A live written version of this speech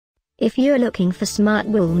If you're looking for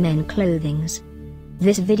Smartwool men clothings,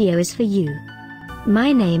 this video is for you.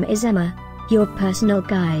 My name is Emma, your personal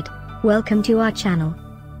guide. Welcome to our channel.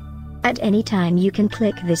 At any time you can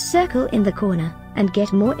click this circle in the corner, and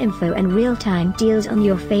get more info and real-time deals on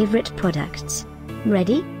your favorite products.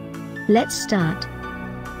 Ready? Let's start.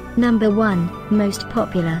 Number 1, Most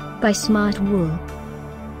Popular, by Smartwool.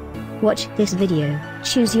 Watch this video,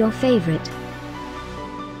 choose your favorite.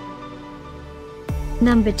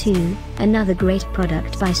 Number 2, another great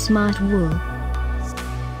product by Smartwool.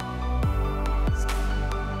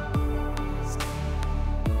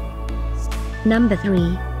 Number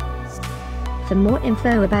 3. For more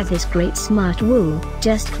info about this great Smartwool,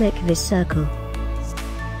 just click this circle.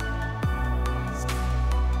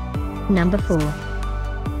 Number 4.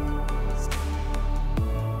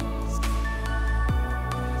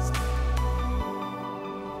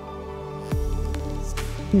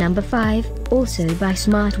 Number 5, also by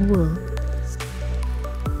Smartwool.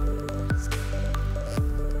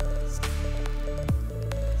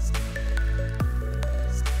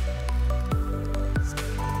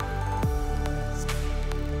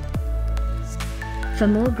 For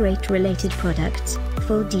more great related products,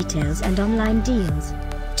 full details and online deals,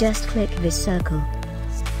 just click this circle.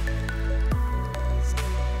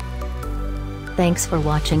 Thanks for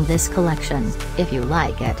watching this collection. If you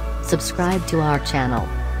like it, subscribe to our channel.